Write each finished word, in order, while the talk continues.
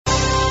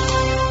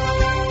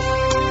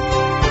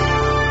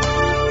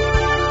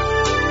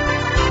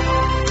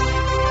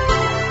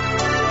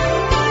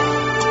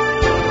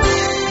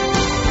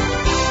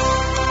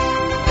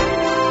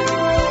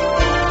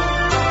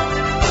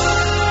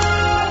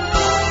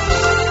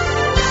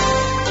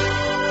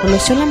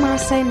Olosho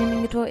Maasai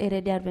niningito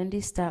eredi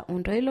Adventista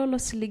undo ilo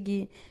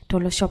siligi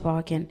tolosho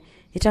pookin.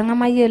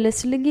 Itang'amayiee ele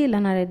siligi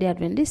lana eredi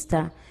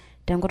Adventista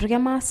tenkutuk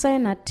Maasai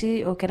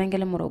natii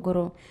Okerengele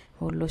Morogoro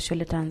olosho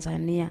le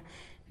Tanzania.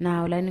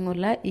 Na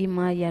olainingola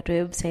ima yato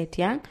website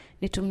yang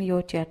nitum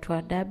yoti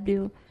atwa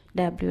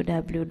www.awr.org.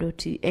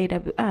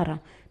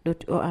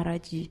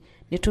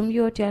 Nitum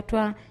yoti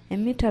atwa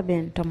emita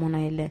ben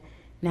tomona ile.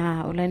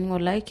 Na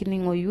olainingola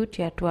ikiningo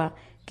yuti atwa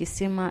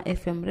Kisima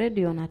FM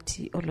radio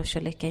nati olosho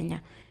le Kenya.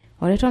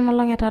 Oletono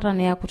langetara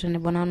ni yakutene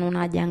bonano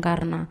na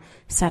jangarna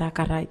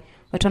sarakarai.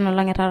 Oletono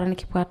langetara ni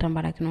kipata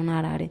mbarakino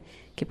narare.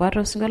 Kipata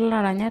Osingolio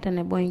laranyak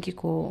ne boingi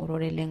ko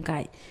rore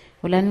Lengai.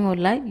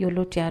 Olaningola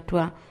yoloti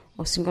atwa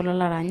Osingolio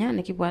laranyak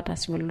ni kipata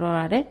Osingolio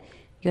larare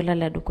yola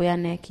leduko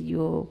yane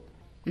kiyo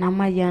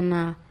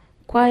namayana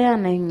kwaya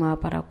na ingwa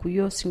para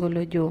kuyo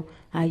Osingolio jo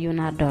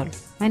ayuna dol.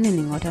 Mani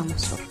ni ngota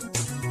musor.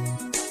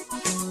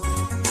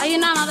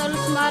 Ayuna na dol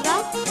sumada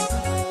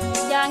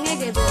jange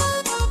gebe.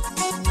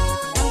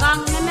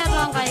 Ngang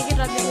nemeronga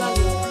ikita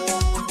bilagi.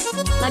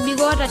 Na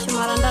bigota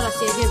shimaranda la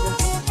shegebe.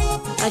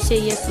 Ashe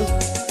Yesu.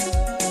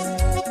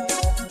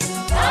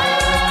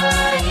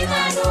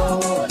 Ayimano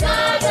na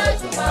dol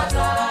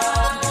sumada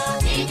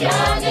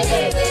jange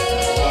gebe.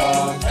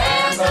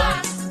 Ema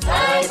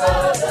aibo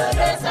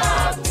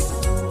doresabu.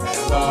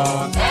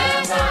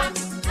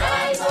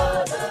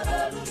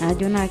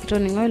 Ajuna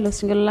kitoni ngoi lo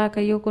Singolio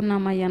laka yoko na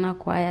mayana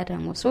kwaya ta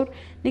musor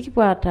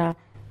nikipata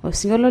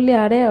Osingolio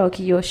liare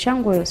okiyo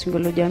shangwe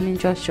Osingolio jamin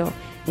josho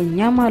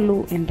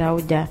enyamalu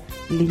endauja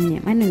linye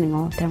mani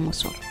ningo ta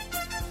musor.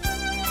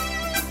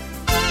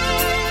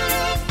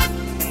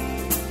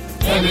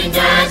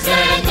 Eminjase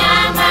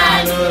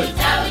nyamalu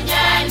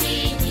endauja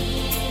linye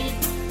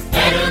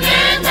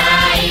erungenga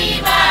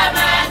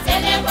ibaba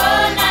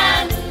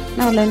senebonanu.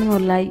 Na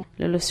olaningola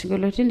lo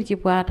Singolio tindi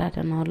kipata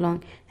tanolong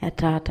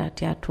etata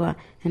tiatwa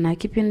na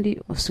kipindi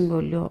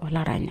Osingolio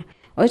laranyak.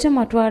 Oite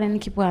matware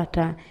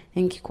nikipata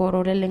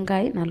enkikorore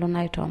Lengai na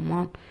lona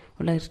itomon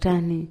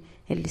olaitani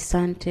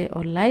Elisante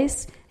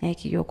Olais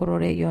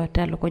kiyokorore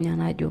yota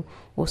lokonyanajo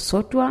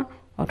Osotua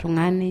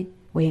otungani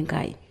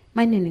wengai.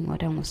 Mainini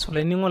ngota muso.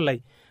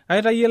 Leningolai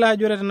aitayela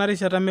ajore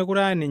tenarishata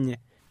mekura ninye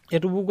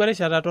etubugare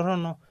shata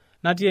torono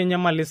natii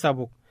enyamali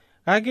sapuk.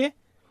 Kake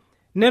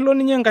nelo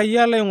ninye Enkai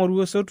ala engoru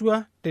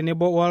Osotua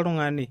tenebo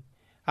oltungani.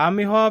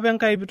 Amihope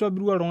Enkai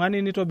pitobiru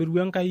oltungani nitobiru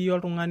Enkai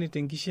oltungani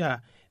tenkishaa.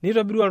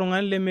 Nitobiru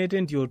oltungani lemete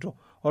entioto,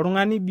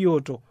 oltungani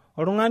bioto,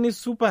 oltungani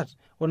supat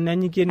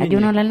onanyikie ninye.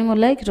 Ajuna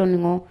laningola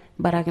kitoningo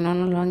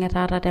barakinono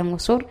longetata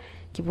temosor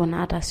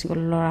kibona ata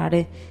Osingolio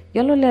lorare.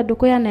 Yolo le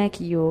dukoya na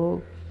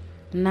kiyo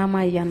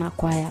nama yana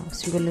kwaya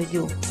Osingolio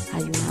jo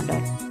ayuna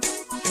dol.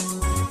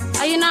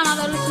 Ayuna na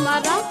dol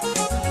sumada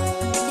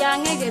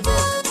jange gebe.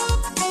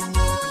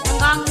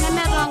 Ngang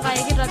nemeronga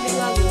ikita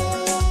bilagi.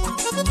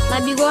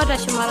 Na bigota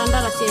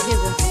shimaranda la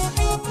shegebe.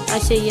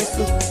 Ashe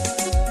Yesu.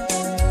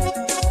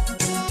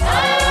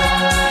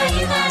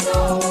 Ayimano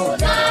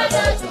na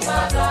dol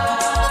sumada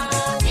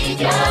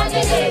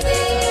jange gebe.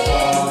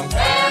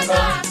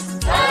 Ema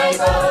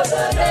aibo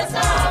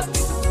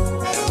doresabu.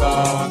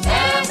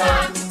 Ema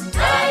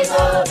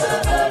aibo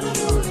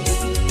doruri.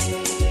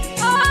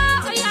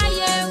 Oh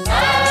yaye.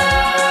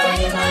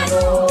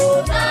 Ayimano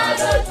na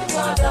dol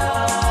sumada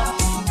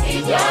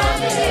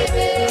jange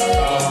gebe.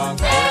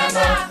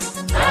 Ema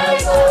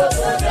aibo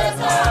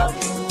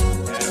doresabu.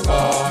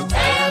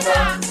 Ema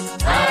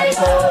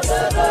aibo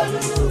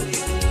doruri.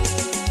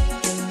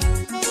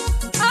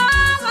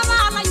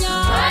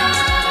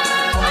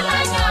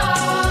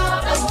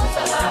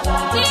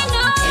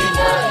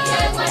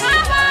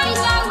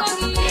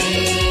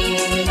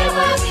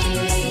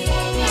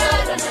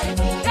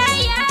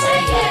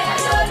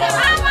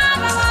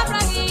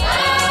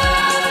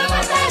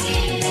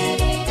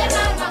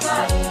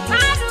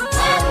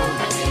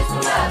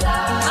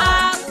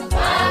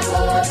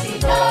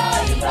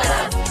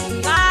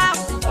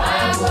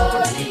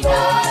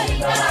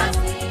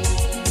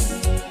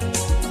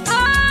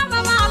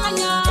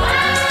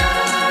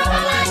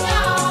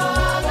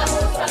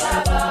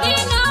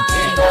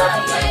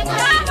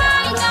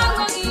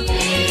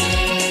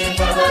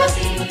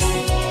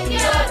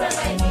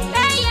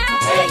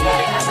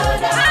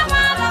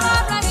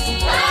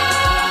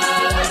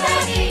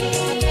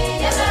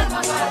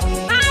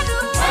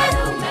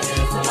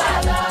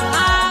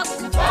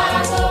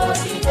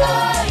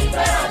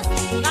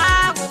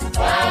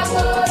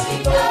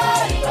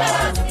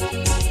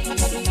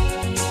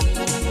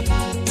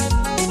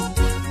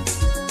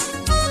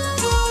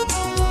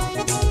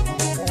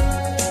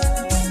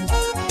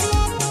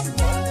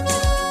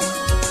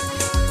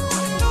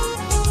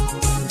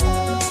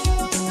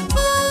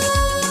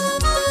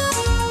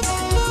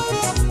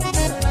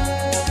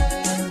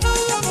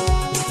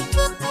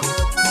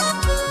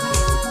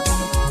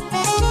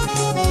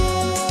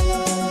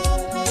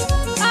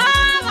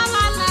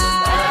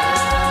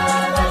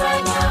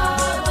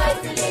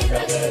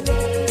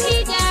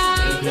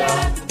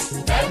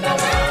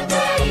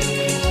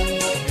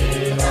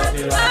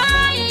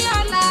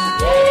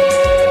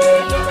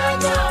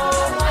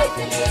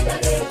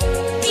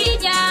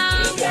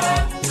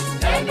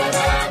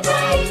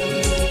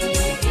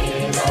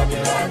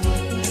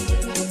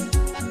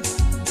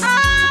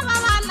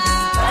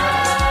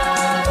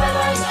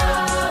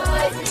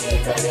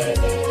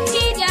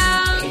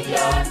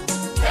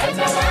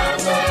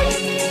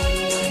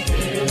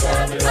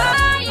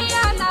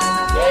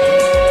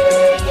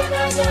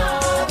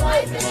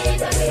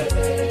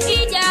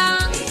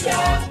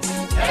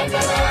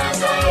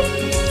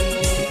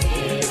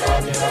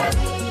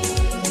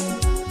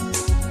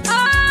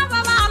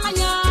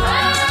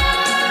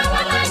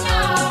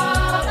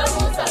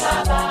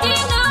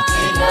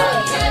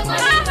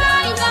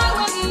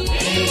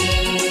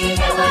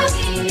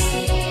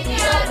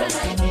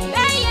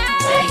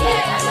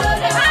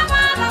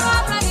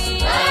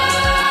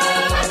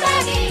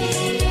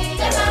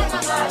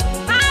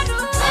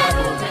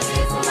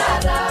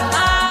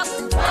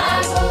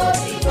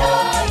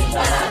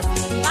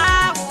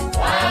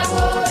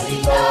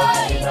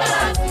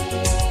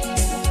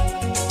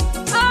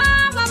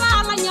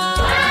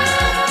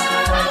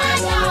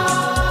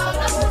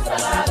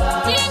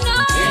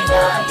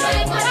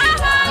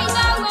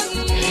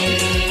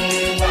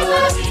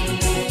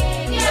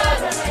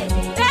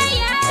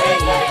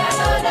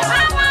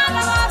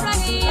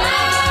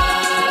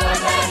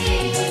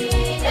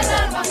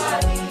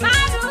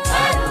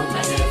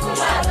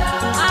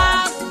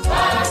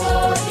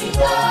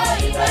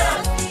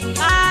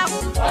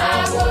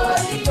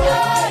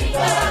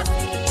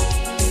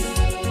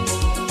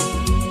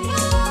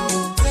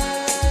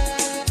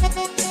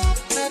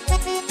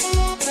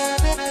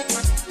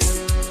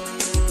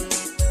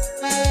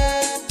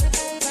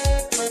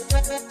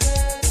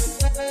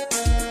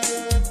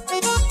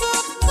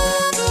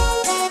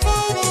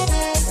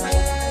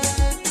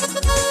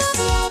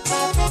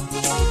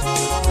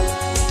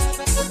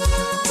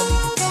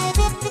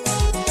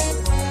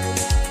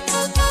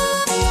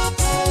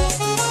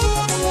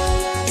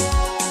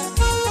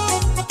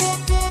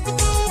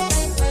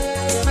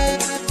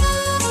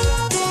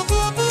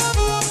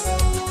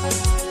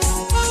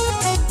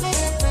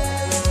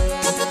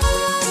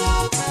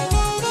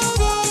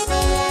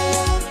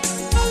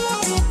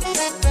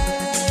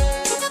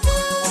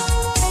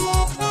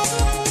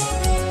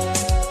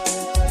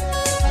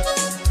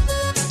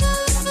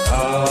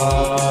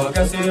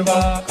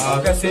 Kagasiva,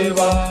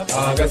 Kagasiva,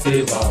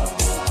 Kagasiva.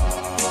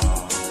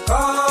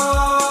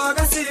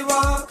 Kagasiva,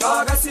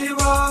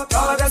 Kagasiva,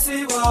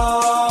 Kagasiva.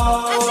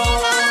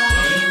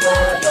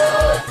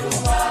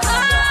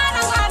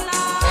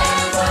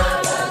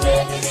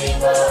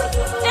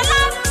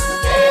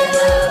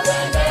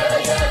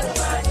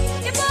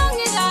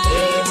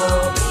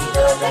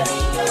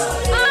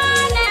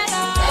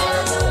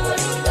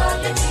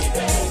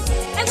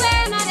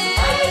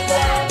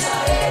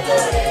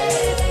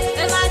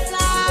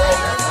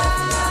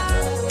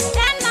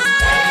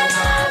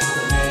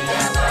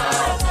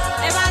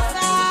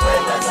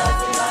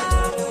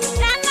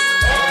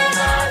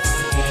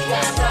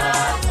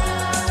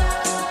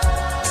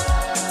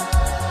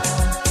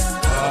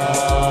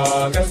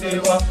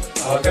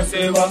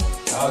 Kagasiva,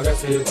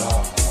 Kagasiva.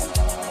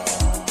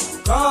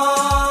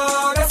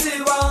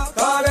 Kagasiva,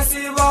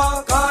 Kagasiva,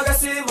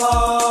 Kagasiva.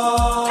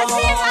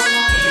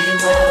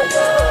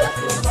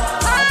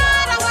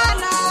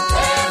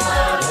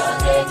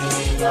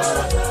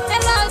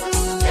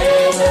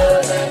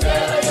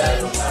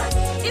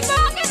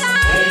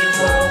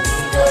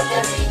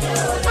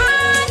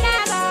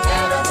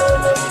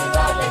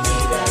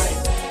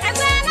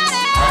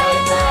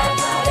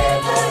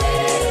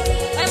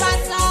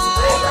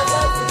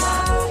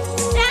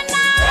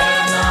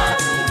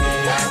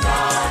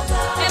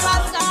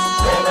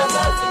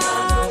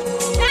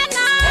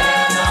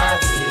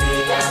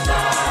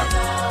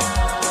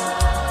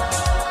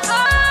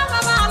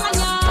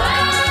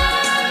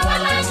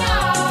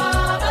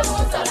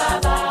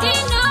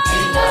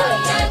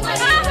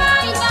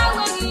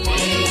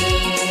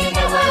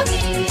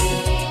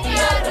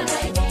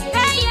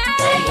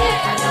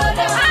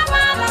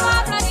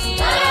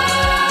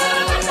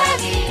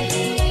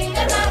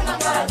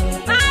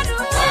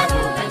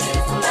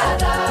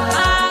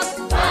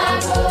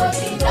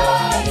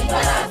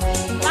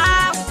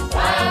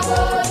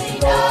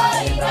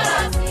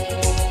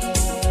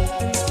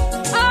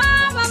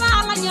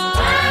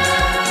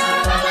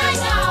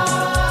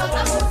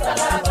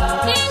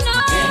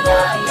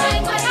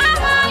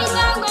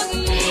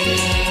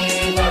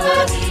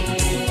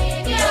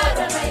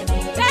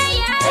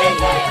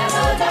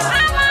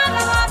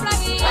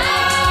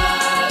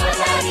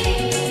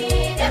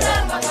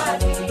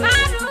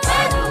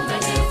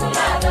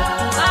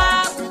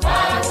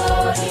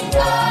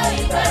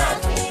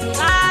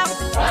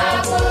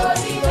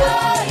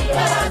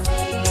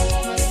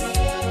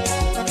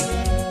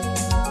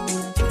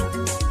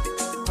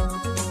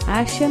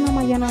 Ashena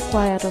majana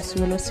kwaya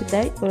Osingolio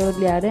sidai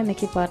oliare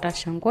nekipata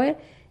shangwe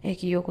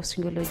ekiyoko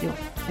Osingolio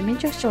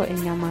eminchosho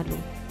enyamalu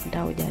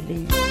ndao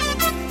jalini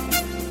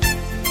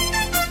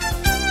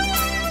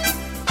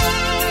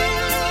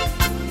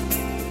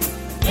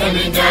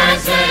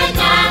eminchosho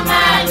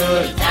enyamalu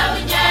ndao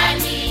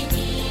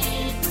jalini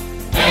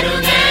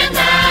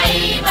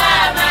Lengai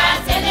baba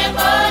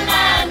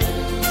telebonanu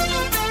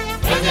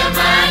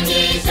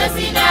ezemanyisho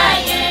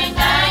sidai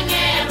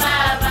enganye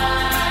baba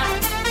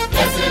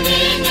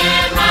Yesuninye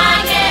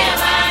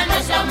magewa no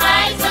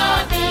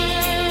shomaitobi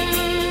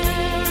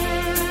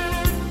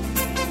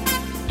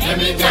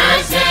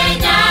Emijashe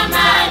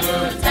nyamalu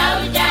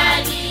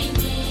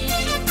taujalini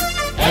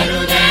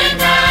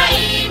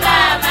Lengai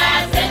baba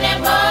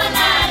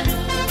telebonanu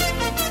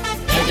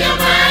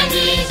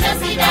Ejemanyisho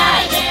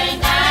sidaye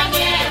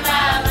nganye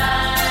baba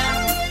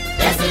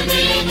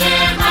Yesuninye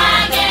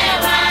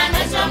magewa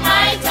no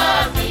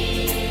shomaitobi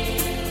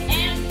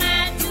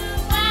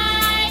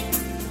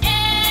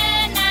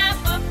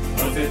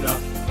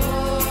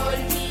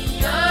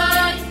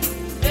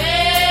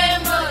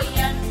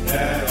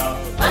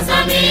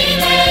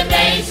Wasamile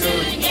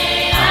beishunye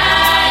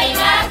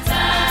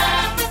aigata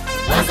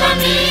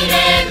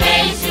Wasamile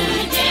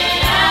beishunye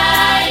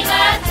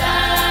aigata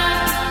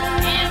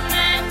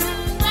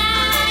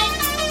Ematuwai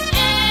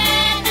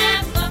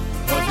enako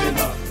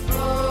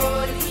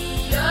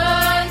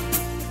Olion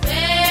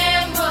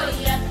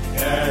bemoya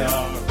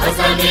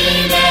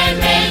Wasamile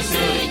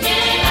beishunye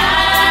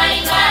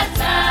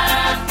aigata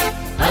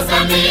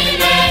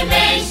Wasamile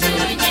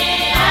beishunye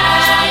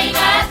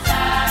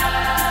aigata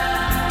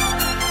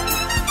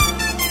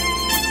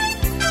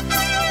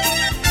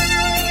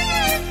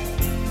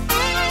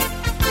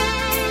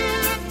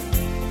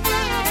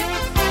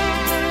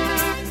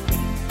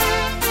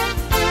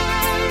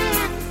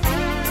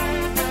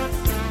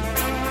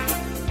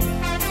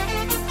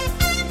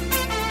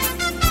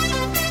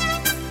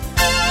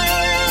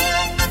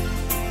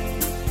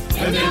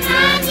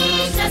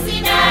Ejemanyisho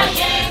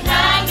sidaye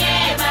nganye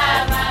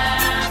baba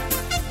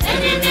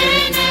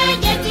Ejemene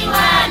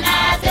jetiwana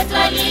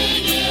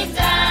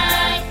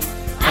tetwaligitai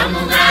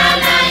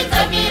Amugala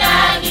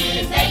itobiragi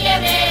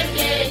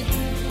teyebergeju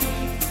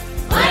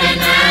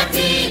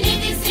Orenati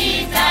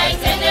nidisita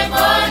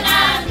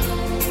itelebonanu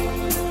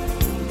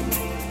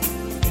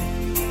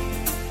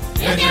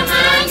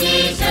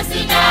Ejemanyisho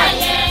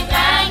sidaye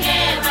nganye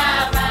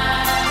baba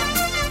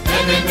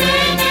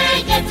Ejemene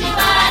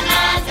jetiwana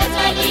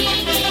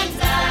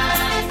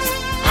tetwaligitai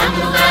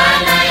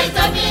Amugala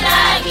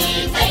itobiragi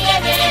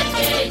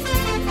teyebergeju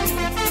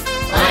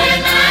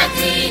Orenati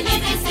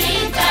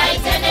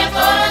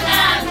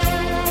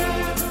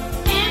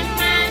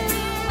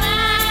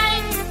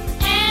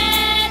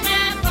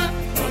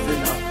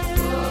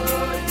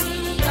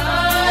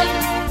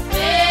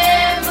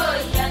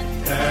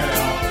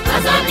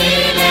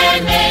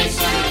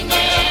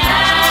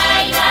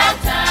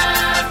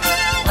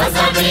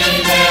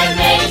Osomile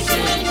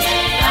meishunye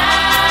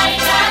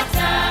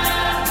aikata.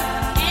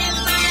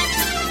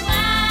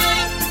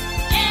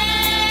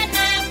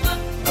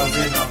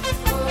 Azina.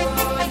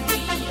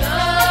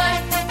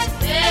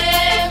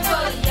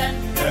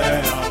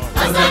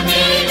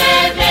 Osomile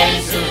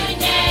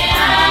meishunye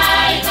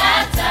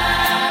aikata.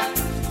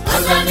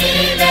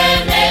 Osomile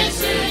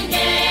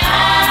meishunye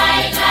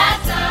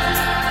aikata.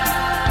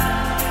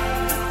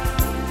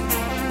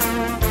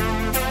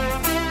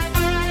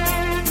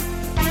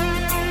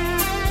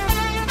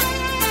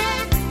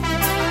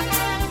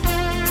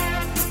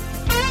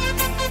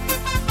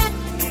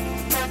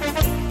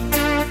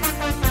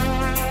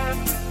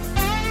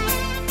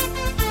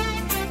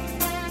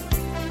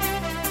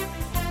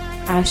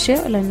 Ashe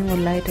olaningo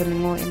lai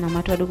toningo ina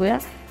matwa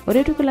dugoya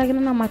oretu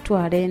kulagina na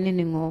matware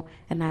niningo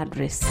ena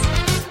address.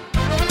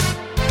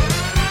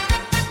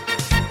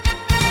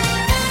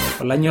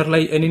 Olanyor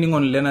lai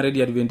eniningon lena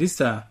Radio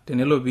Adventista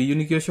tenelo piyu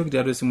nikioshoki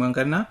tiatua esimu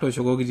enkarina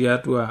toshokoki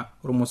tiatua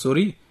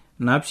ormosori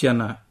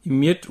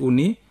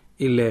 753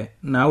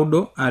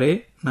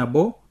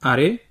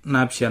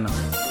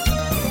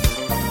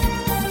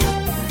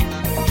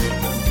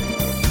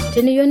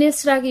 Teniyieu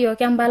nisiraki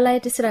yiok embalai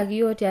tisiraki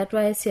yiok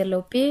tiatua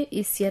SLP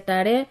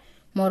Isietare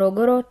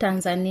Morogoro,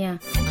 Tanzania.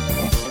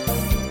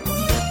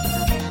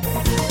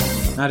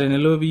 na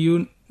tenelo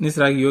piyu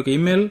nisiraki yiok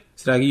email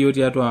siraki yiok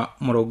tiatua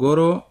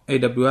morogoro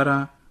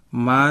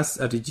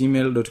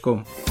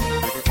awr@mass@gmail.com.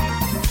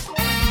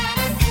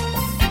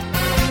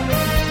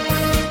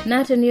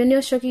 Na teniyieu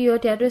nioshoki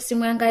yiok tiatua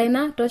esimu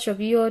enkaina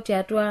toshoki yiok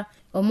tiatua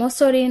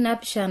omosori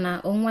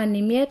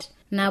 745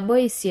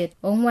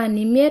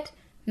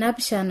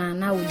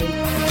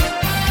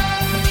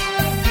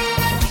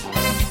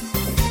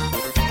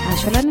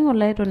 Asholaningo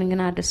lai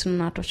toningina address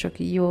na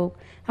toshoki yo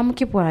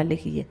amukipo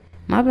alekiye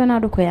mabena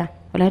dukoya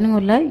olaningo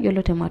lai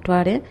yolote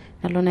matware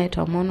nalona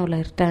itamono la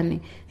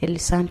irtani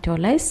elisante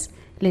olais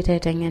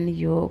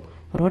litaitangani yo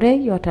rore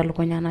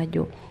yotalukonyana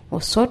jo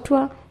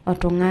Osotua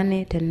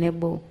watongane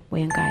tenebo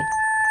Lengai.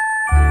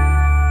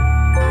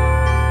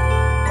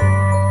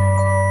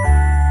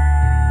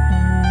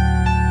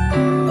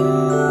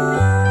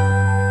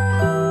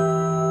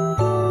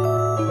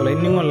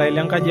 Olainingo lai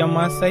lenkaji ya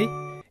Maasai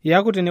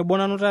yaku tenebo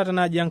nanu taata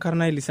naji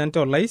enkarna elisante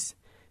olais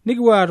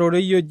nikiwa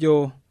rore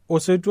yojo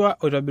Osotua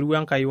oitobiru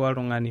Enkai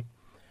waltung'ani.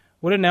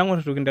 Ore naa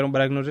eng'orr kinteru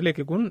barakinoto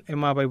lekekun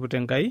emapa ipute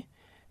Enkai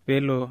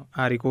pelo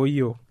arikoo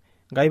yiok.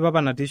 Enkai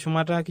papa natii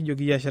shumata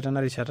kijoki yasha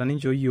narishata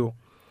nincho yiok.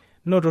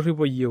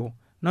 Notoripo yiok.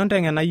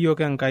 Nonteng'ena yiok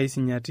Enkai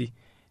sinyati.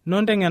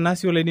 Nonteng'ena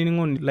si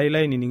olainining'oni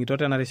lai nining'ito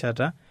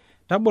tenarishata.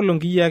 Tabolo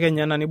nkiyia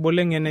kenyana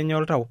nibole ng'ene enye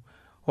oltau.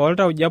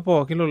 Oltau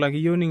japo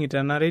kilolaki yiok ning'ito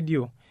ena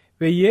radio.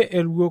 Peyie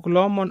eluok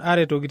Ilomon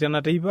aretoki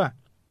tena teipa.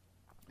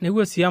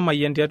 Nepuo sii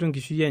amayian tiatua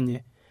nkishui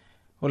enye.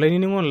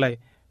 Olainining'oni lai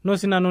no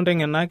sinanu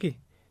nteng'enaki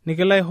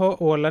nikilai ho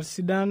olat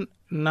sidan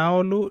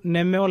naolu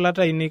neme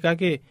olata ini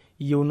kake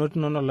yieunot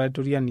inono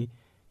laitoriani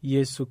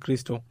Yesu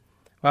Kristo.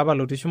 Papa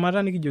lotii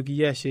shumata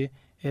nikijoki yashe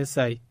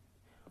esai.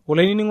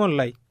 Olainining'oni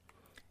lai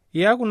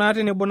yaku naa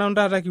tenebo nanu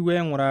taata kiwe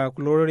eng'uraa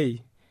kulo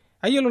rorei.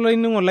 Ayiolo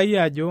olainining'oni lai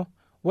ajo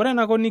ore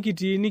enakop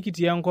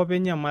nikitii enkop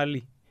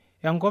enyamali.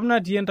 Enkop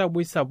natii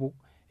entaboi sapuk.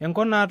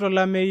 Enkop naata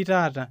olamei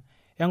taata.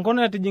 Enkop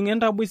natijing'a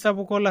entaboi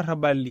sapuk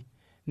olarrabali.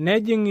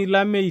 Nejing'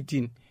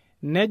 ilameitin.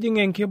 Nejing'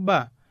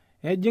 enkiba.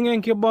 Ejing'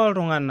 enkiba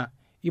oltung'ana.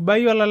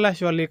 Ibai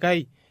olalashe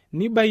olikai.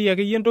 Nibai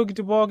akeyie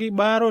ntokitin pooki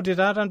baarote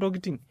taata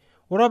ntokitin.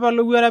 Ore apa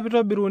lowuara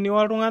pitobiruni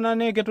oltung'ana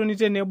nee ketoni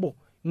tenebo.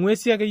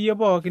 Ng'uesi akeyie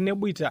pooki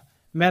neboita.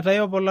 Meetae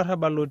apa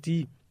olarrabal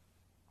otii.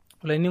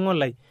 Olainining'oni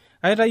lai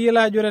aitayiolo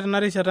ajo ore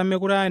tenarishata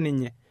mekure aa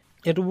ninye.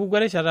 Etupukuo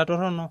erishata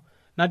torrono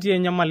natii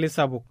enyamali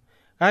sapuk.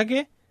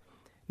 Kake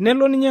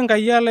nelo ninye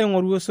Enkai alo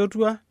aing'oru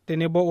Osotua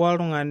tenebo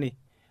oltung'ani.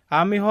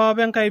 Amiho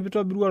apa Enkai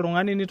pitobiru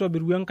oltung'ani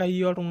nitobiru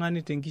Enkai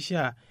oltung'ani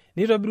tenkishaa.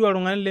 Nitobiru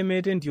oltung'ani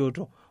lemeeta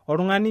entioto.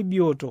 Oltung'ani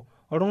bioto.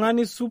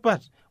 Oltung'ani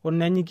supat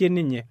onanyikie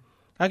ninye.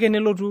 Kake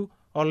nelotu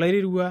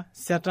olairirua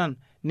Satan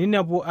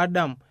ninepu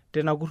Adam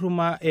tena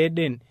kuruma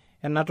Eden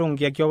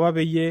enatongiaki apa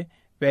peyie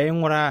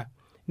peing'uraa.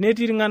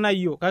 Netii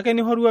irng'anayio kake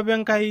nihoru apa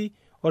Enkai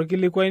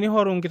orkilikwai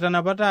nihoru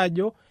nkitanapata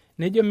ajo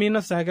nejo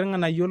minosaki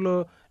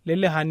irng'anayio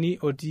lelehani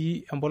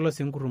otii empolos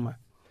enkuruma.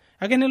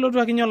 Kake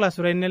nelotu akinyo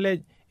lasurai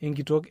nelej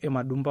enkitok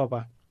emadumba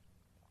apa.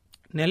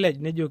 Nelej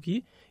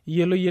nejoki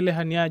iyiolo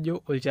yelehani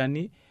ajo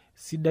olchani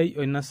sidai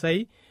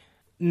oinasai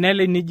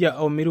nele nija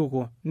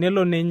omiruko.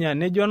 Nelo nenya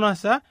nejo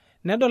nosa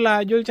nedol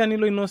ajo olchani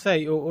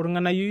loinosai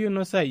orng'anayio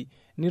oinosai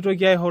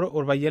nitoki aihor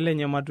orpayian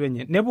lenye matu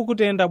enye. Nepuku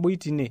tentaboi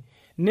tine.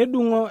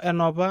 Nedung'o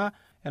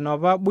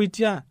enopa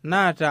buitia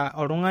naata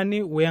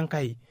oltung'ani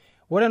Wenkai.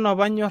 Ore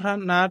enopa nyorra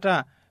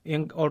naata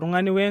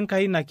oltung'ani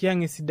Wenkai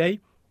nakiang' esidai.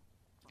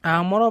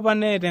 Amoro apa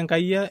neeta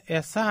Enkai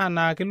esaa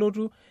naa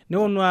kelotu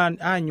neonu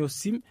aanyu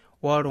osim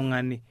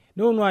oltung'ani.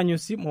 Neonu aanyu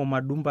osim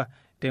omadumba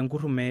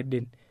tenkuruma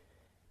Eden.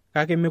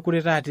 Kake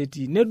mekure taata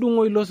etii.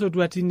 Nedung'o ilo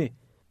Osotua tine.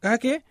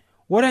 Kake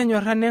ore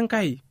enyorra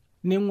Enkai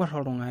ning'uar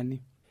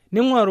oltung'ani.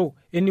 Ning'oru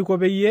eniko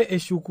peyie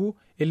eshuku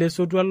ele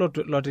Osotua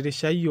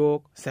lotirisha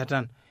yiok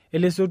Satan.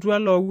 ele Sotua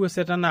loowuo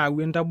setana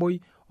awu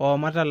entaboi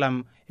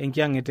omatalam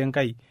enkiang'et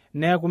Enkai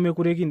neeku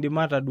mekure kindim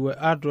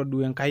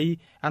atodua Enkai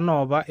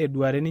anoopa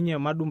eduare ninye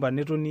madumba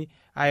netoni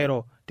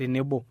airo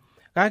tenebo.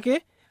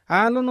 Kake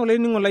alo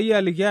nolainingo lai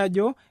aliki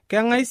ajo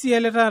keng'ai sii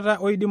ele taata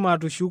oidim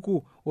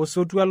atushuku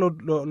Osotua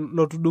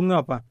lotudung'o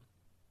apa.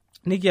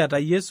 Nikiata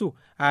Yesu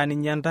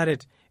ninye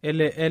entaret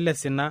ele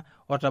sina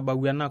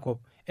otabawua enakop,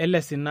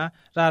 ele sina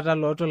taata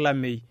loota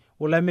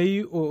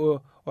olamei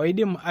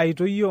oidim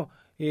aitoyio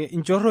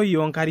inchorroi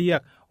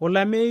oonkariak,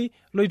 olamei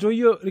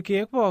loitoyio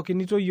irkeek pookin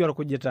nitoyio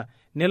orkujita,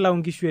 nelau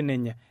nkishu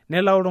enenya,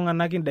 nelau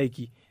iltung'anak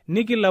indaiki,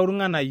 nikilau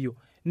irng'anayio.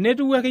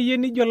 Netiu akeyie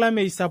nijo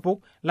olamei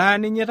sapuk laa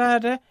ninye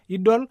taata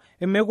idol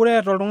mekure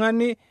eeta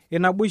oltung'ani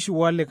inaboishu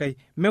olikae,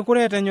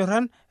 mekure eeta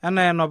enyorran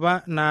enaa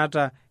enapa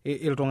naata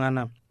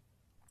iltung'anak.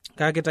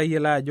 Kake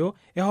tayiolo ajo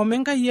ehomo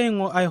Enkai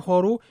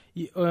aihoru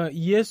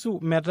Yesu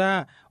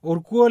metaa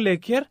orkuo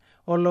leker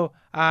olo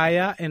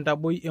aaya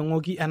entaboi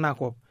eng'oki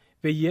enakop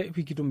peyie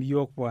pikitum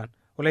iyiok puan.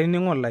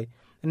 Olainining'o lai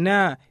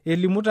naa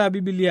elimu taa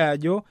Biblia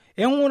ajo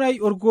eng'urai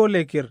orkuo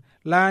leker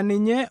laa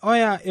ninye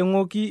oya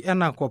eng'oki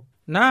enakop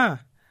naa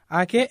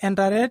ake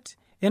entaret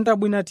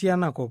entaboi natii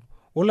enakop,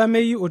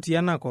 olamei otii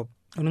enakop.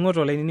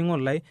 Oning'oto olainining'o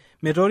lai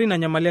metoori ina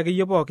nyamali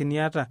akeyie pookin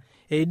niata,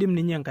 eidim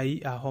ninye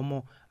Enkai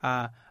ahomo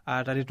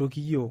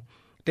ataretoki iyiok.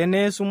 Tenaa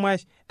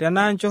esumash,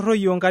 tenaa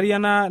nchorroi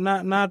oonkariak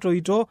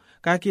naatoito,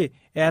 kake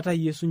eeta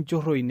Yesu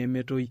nchorroi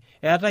nemetoi,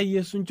 eeta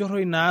Yesu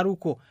nchorroi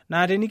naaruko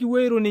naa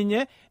tenikiwuoiru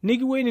ninye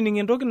nikiwuoi nining'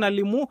 entoki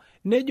nalimu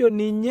nejo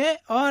ninye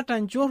oota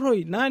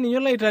nchorroi naa ninye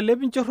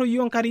laitalep nchorroi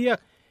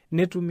oonkariak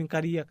netum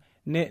inkariak,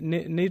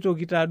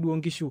 neitoki taaduo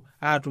nkishu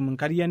aatum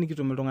inkariak,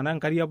 nikitum iltung'anak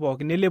inkariak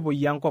pookin,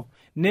 nelepoi enkop,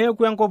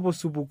 neeku enkop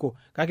osupuko.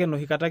 Kake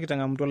enoshi kata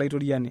kitang'amutua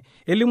olaitoriani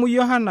elimu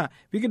Yohana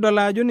pikidol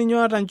ajo ninye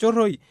oota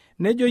nchorroi.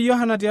 Nejo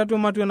Yohana tiatua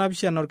Mateo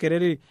 7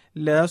 orkereri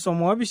le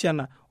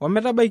 17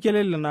 ometabaiki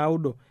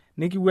 9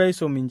 nikipuo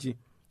aisom inji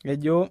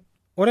ejo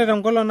ore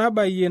tenkolong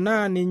nabayie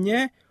naa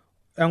ninye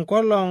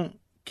enkolong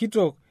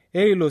kitok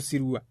eilo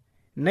sirua,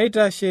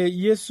 neitashe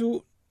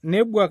Yesu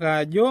nebuaka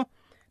ajo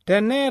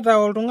teneeta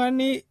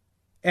oltung'ani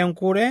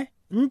enkure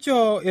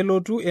nchoo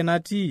elotu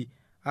enatii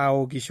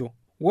aokisho.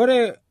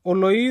 Ore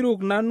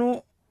oloiruk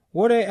nanu,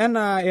 ore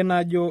enaa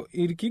enajo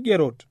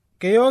irkigerot,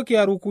 keyooki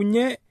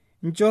arukunye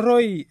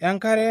nchorroi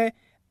enkare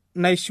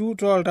naishu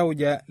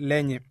tooltauja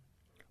lenye.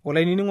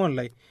 Olainining'o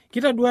lai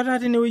kitadua taa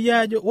tenewueji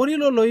ajo ore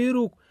ilo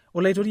loiruk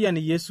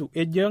olaitoriani Yesu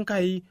ejo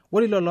Enkai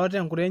ore ilo loota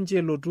enkure nchoo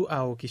elotu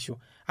aokisho,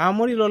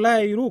 amu ore ilo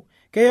lairuk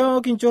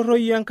keyooki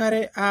nchorroi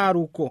enkare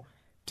aaruko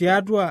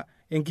tiatua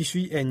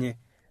enkishui enye.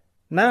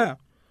 Naa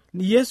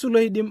Yesu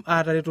loidim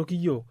ataretoki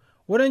iyiok.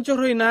 Ore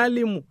nchorroi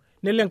naalimu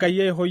nelo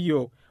Enkai aiho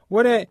iyiok.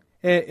 Ore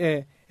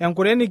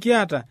enkure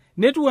nikiata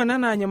netiu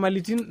enaa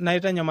nyamalitin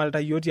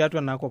naitanyamalita iyiok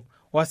tiatua enakop,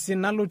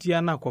 osina lotii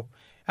enakop,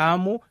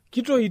 amu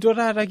kitoito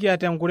taata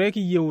kiata enkure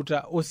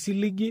kiyieuta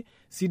osiligi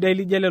sidai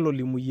lijo ele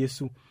lolimu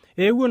Yesu.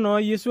 Eewuo noo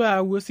Yesu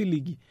aau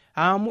osiligi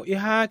amu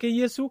ihaa ake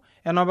Yesu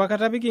enapa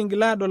kata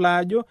pikingila adol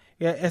ajo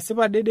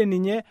esipa dede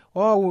ninye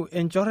oau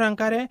enchorro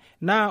enkare,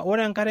 naa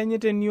ore enkare enye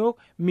teniok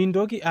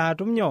mintoki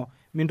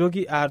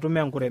aatum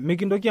enkure,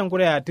 mikintoki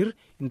enkure atir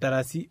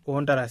intarasi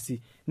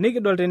oontarasi.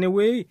 Nikidol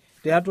tenewei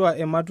tiatua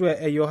ematua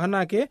Yohana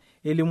ake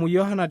elimu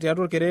Yohana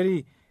tiatua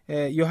orkereri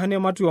Yohana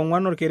ematua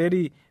 4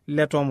 orkereri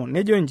le 10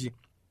 nejo nji,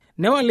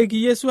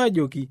 newaliki Yesu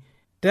ajoki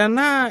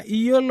tenaa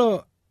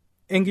iyiolo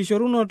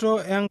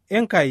enkishorunoto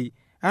Enkai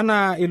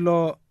anaa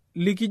ilo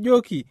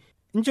likijoki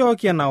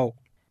nchooki enaok,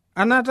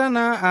 anata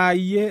naa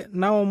aayie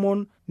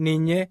naomon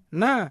ninye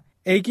naa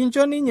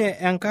eikincho ninye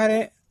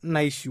enkare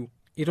naishu.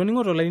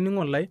 Itoning'oto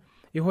olainining'o lai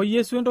iho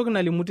Yesu entoki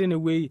nalimu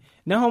tenewei,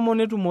 nehomo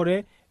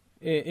netumore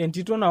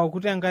entito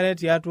naokuta enkare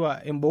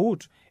tiatua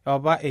embout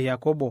apa e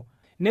Yakobo.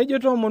 Nejo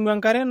toomonu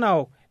enkare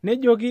naok,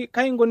 nejoki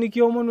kaingo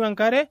nikiomonu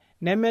enkare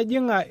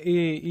nemejing'a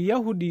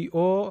Iyahudi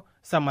o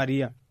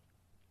Samaria.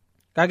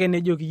 Kake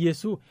nejoki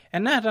Yesu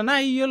enaata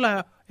naa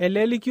iyiolo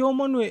ele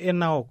likiomonu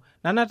enaok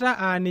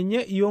nanata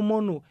ninye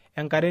iomonu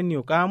enkare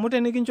niok, amu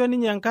tenikincho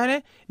ninye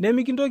enkare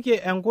nemikintoki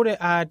enkure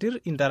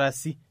aatir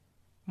intarasi.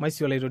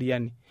 Maisio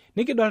olaitoriani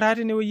nikidol taa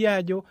tenewueji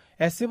ajo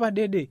esipa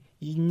dede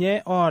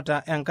inye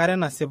oota enkare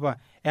nasipa,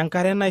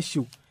 enkare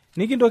naishu.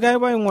 Nikintoki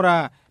aipo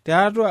aing'uraa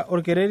tiatua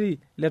orkereri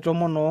le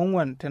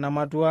 14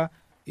 tenamatua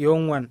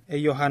 4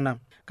 e Yohana.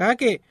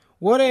 Kake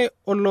ore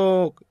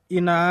olok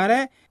ina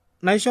are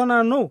naisho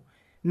nanu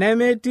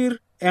nemetir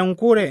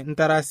enkure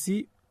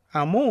intarasi,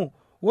 amu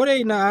ore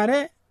ina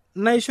are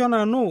naisho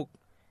nanu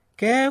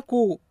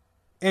keeku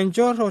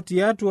enchorro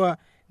tiatua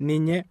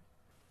ninye,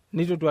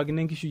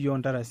 nitotuakine enkishui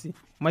oontarasi.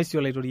 Maisio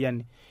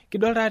olaitoriani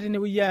kidol taa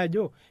tenewueji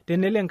ajo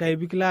tenelo Enkai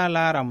pikilo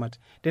ala aramat,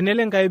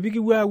 tenelo Enkai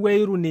pikiwuo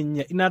airu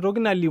ninye inatoki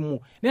nalimu,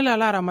 nelo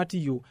ala aramat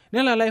iyiok,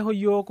 nelo ala aiho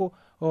iyiok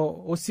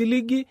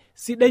osiligi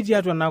sidai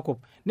tiatua enakop,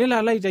 nelo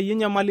ala aitayie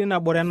nyamali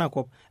nabore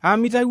enakop,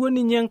 amitawuo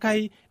ninye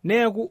Enkai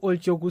neeku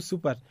olchoku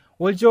supat,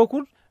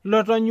 olchoku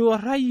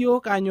lotonyorra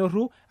iyiok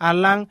anyorru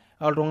alang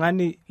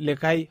oltung'ani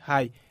likai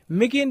hai.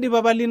 Mikindip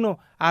apa lino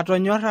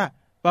atonyorra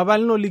papa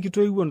lino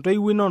likitoiwuo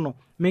toiwuo inono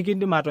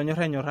mikindim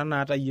atonyorra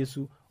naata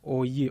Yesu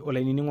oyie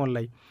olainining'o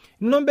lai.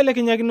 Nino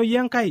mbelekenyakino yie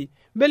Enkai,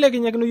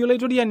 mbelekenyakino yie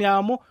olaitoriani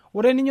amu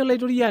ore ninye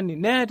olaitoriani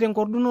neeta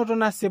enkordunoto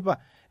nasipa,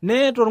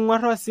 neeta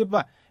orng'uarr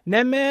osipa,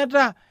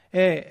 nemeeta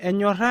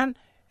enyorran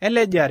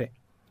elejare.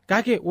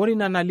 Kake ore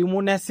ina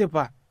nalimu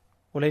nesipa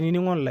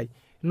olainining'o lai.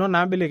 Ino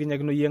naa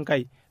mbelekenyakino yie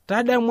Enkai.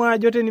 Tadamu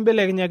ajo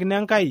tenimbelekenyakino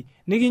Enkai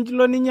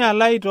nikinchilo ninye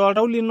alai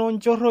toltau lino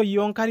nchorroi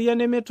onkariak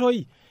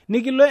nemetoi,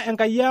 nikilo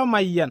Enkai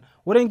amayian,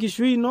 ore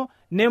enkishui ino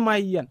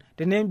nemayian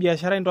tenee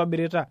biashara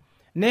intobirita,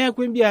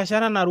 neeku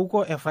biashara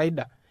naruko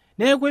efaida,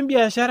 neeku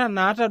biashara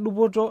naata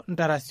dupoto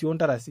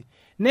ntarasi,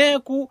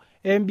 neeku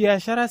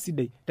biashara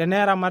sidai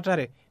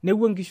teneramatare,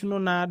 neeku enkishuno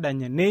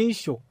naadanya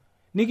neisho,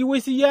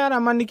 nikiwesi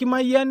yarama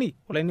nikimayiani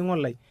olainining'o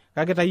lai.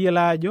 Kake tayiolo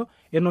ajo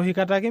enoshi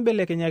kata ake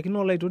mbelekenyakino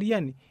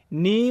olaitoriani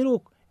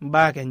niiruk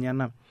mbaa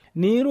kenyana,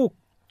 niiruk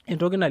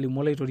entoki nalimu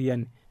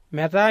olaitoriani.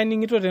 Metaa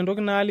ining'ito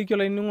tentoki naaliki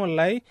olainining'o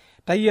lai,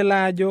 tayiolo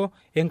ajo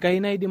Enkai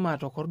naidim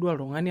atokordu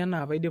oltung'ani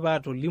enaa paidip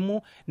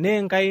atolimu,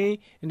 Enkai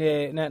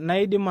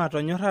naidim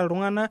atonyorra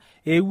iltung'ana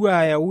eewuo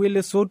ayau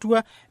ele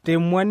sotua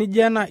temua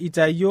nijo ena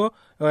itayio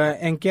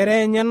enkera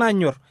enye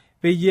nanyorr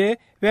peyie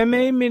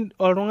pemeimin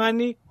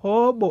oltung'ani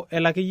hoobo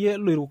elakeyie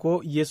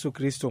loiruko Yesu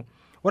Kristo.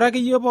 Ore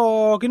akeyie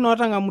pookin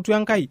ootang'amutua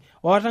Enkai,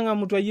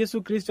 ootang'amutua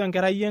Yesu Kristo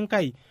enkerai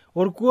Enkai,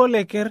 orkuo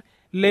leker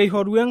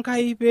leihoru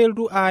Enkai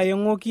peeltu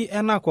aayeng'oki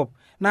enakop,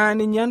 naa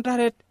ninye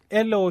entaret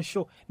ele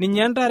osho,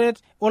 ninye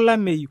entaret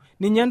olameyu,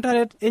 ninye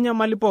entaret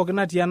enyamali pookin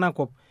natii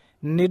enakop.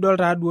 Nidol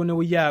taaduo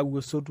newuoi aau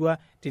osotua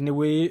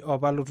tenewuoi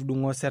apa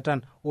lotudung'o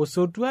Setan,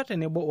 osotua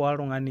tenebo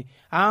oltung'ani.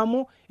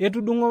 Amu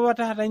etudung'o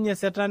taata ninye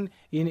Setan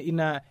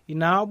ina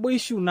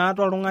aboishu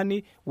naata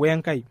oltung'ani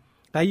wenkai.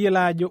 Tayiolo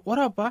ajo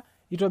ore apa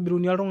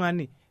itobiruni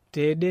oltung'ani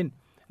teeden,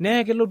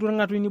 nee kelotu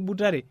orng'atuny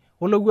nibutare,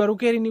 olowuaru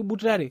keri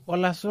nibutare,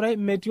 olasurai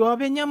metii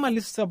apa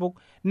enyamali sapuk,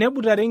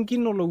 nebutare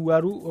nkin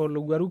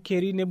olowuaru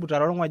keri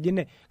nebutare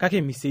orng'ojine,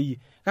 kake miseyie.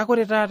 Kake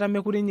ore taata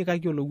mekure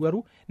nyikaki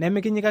olowuaru,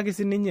 nemikinyikaki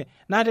sininye,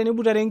 naa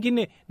tenibutare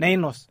nkine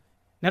nainos,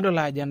 nedol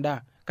ajo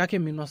endaa, kake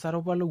minosaro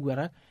apa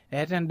lowuarak,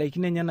 eeta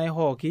endaikin enye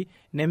naihooki,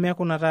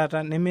 nemekuna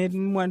taata,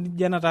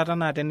 nemejana taata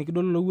naa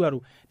tenikidol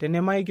olowuaru,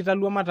 tenemai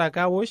kitalua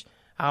mataka awosh,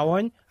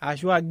 awony,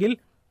 ashu agil,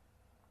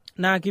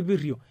 naa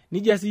kipirrio.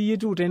 Nija sii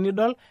yitiu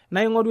tenidol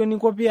naa ing'oru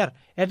eninko piar,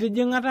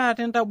 etijing'a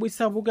taata entaboi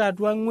sapuk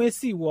atua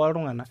ng'uesi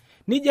woltung'anak.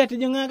 Nija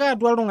etijing'a ake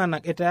atua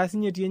iltung'anak, etaasa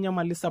ninye etii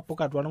enyamali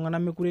sapuk atua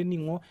iltung'anak mekure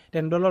ning'o,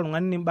 tenidol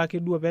oltung'ani nimbaki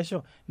duo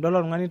pesho, nidol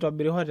oltung'ani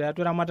itobiriho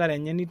tiatua eramatare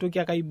enye nitoki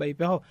ake aibai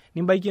pesho,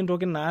 nimbaiki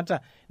entoki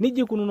naata,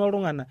 nija ikununo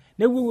iltung'anak,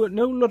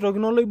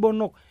 neulotokino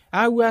loibonok,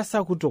 aau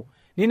asakuto,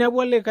 ninepu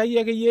olikai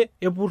akeyie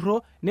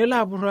epurro, nelo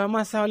apurro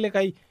emasaa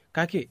olikai,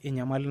 kake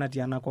enyamali natii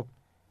enakop.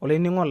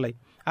 Olainining'o lai,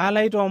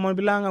 alai toomon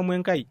pilo ang'amu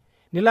Enkai,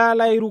 nilo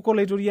alai iruko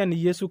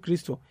olaitoriani Yesu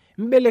Kristo,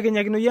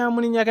 mbelekenyakino yie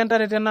amu ninye ake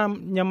entaret ena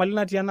nyamali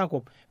natii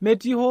enakop.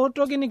 Metii hoo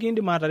toki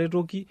nikiindim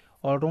ataretoki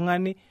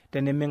oltung'ani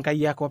teneme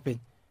Enkai ake openy.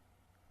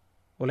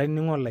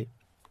 Olainining'o lai,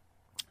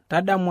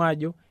 tadamu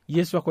ajo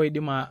Yesu ake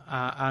oidim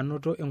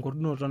anoto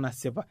enkordunoto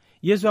nasipa,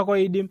 Yesu ake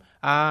oidim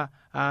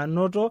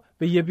anoto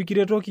peyie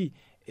pikiretoki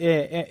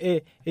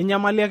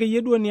enyamali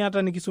akeyie duo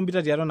niata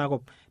nikisumbita tiatua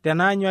enakop.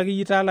 Tenaanyu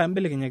akeyie taala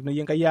mbelekenyakino yie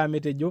Enkai amu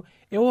etejo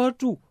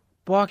ewotu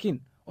pookin,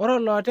 ore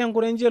oloota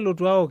enkurenje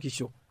elotu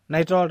aokisho,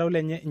 naita oltau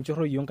lenye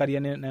inchorroi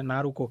onkariak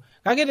naaruko.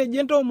 Kake tejo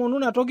entoomonu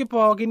ina toki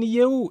pookin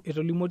iyieu,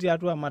 etolimuo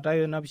tiatua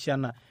Mathayo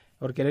 7,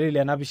 orkereri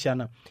le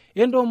 7.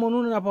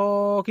 Entoomonu ina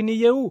pookin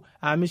iyieu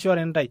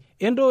aamishore ntai,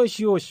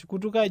 entooshiosh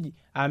kutukaji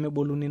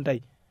aamiboluni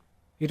ntai.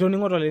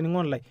 Itoning'o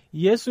olainining'o lai,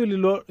 Yesu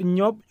lilo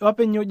nyop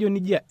openy ojo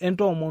nijia,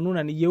 entoomonu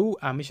ina niyieu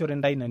aamishore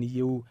ntai ina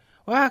niyieu.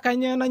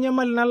 Kanyoo ena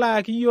nyamali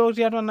nalaaki iyiok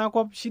tiatua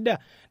enakop shida,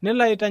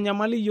 nelo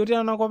aitanyamali iyiok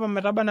tiatua enakop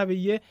ometabana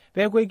peyie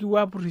peeku ekipuo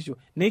aapurrisho,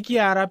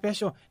 nikiara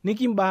pesho,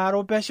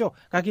 nikimbaaro pesho,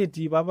 kake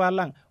etii papa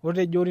lang'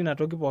 otejo ore ina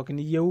toki pookin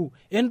iyieu,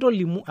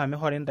 entolimu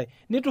amihore ntai.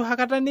 Nitu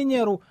hakata ninye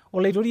eru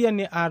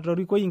olaitoriani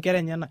atorikoi inkera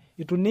enyenak,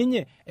 itu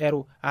ninye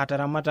eru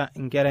ataramata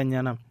inkera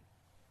enyenak.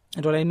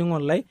 Olainining'o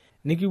lai,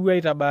 nikipuo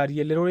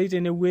aitabaarie lerorei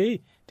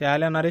tenewuei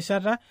tialo ena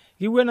rishata,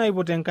 kipuo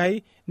naipot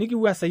Enkai,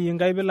 nikipuo asayie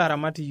Enkai pilo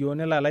aramat iyiok,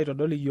 nelo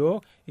aitodol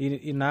iyiok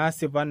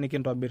inaasipa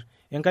nikintobir.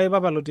 Enkai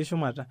papa lotii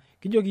shumata,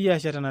 kijoki iyie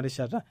ashe tena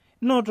rishata,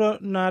 noto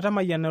naa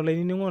tamayiana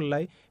olainining'o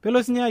lai,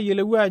 pelo sinye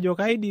ayiolou ajo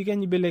kaidi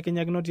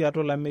kenyibelekenyakino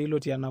tiatua olameyu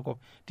lotii enakop,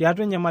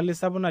 tiatua enyamali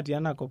sapuk natii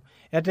enakop.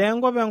 Etaa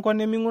enkop enkop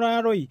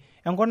neming'uraaroi,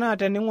 enkop naa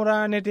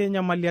tening'uraa netii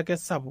enyamali ake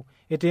sapuk,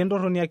 etii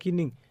entorroni ake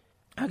ining'.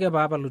 Ake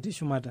papa lotii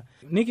shumata,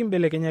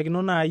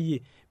 nikimbelekenyakino naa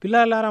iyie, pilo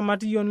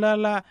aramat iyiok,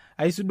 nilo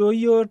aisudoo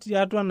iyiok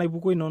tiatua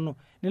naipuko inono,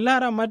 nilo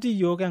aramat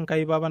iyiok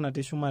Enkai papa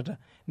natii shumata,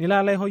 nilo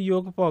aisho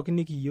iyiok pookin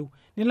nikiyieu,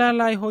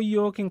 nilo aisho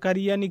iyiok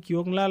inkariak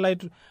nikiok, nilo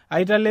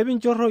aitalep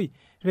inchorroi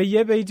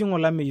peyie peiting'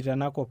 olameyu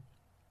tenakop.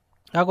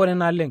 Kake ore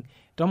naleng'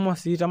 tomo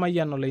sii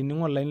tamayian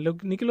olainining'o lai,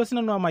 nikilo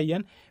sinanu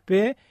amayian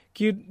pee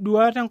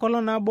kiduaa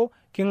tenkolong' nabo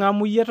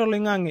king'amu iyie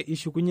toloing'ang'e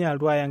ishukunye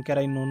altu aya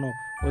nkera inono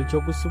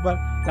olchoku supat,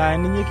 laa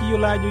ninye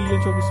kiyiolo ajo iyie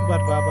olchoku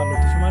supat papa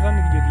lotii shumata,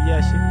 nikijoki iyie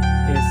ashe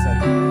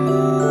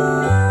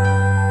esali.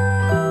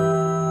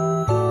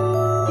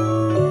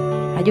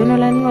 jono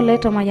la ningo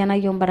leto mayana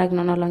yombarak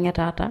nono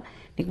longetata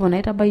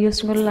nikmona itabayo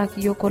singolo la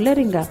kiyoko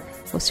leringa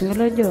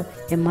osingolo jo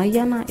e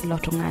mayana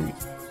ilotungane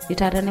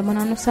itata ne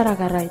monanu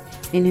saragarai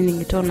nini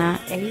ningitona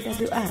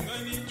AWR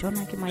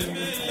jona ki mayana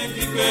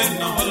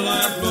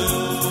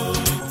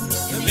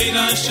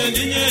Mina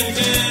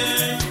shendinyete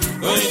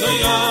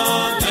goigoya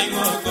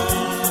taimoko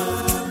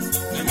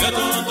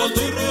Ngeto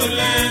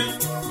turule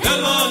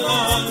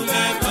galolon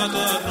le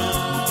katoro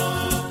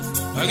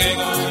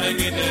Agegore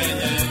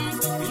gidenye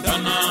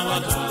Itana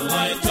watola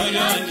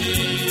itoyani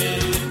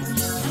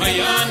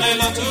Mayane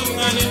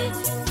latungani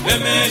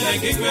Bemele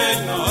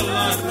kigweno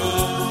olaro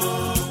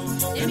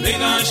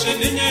Mina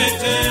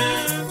shendinyete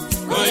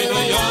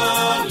goigoya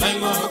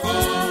taimoko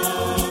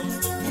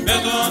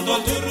Ngeto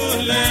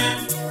turule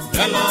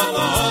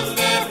galolon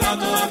le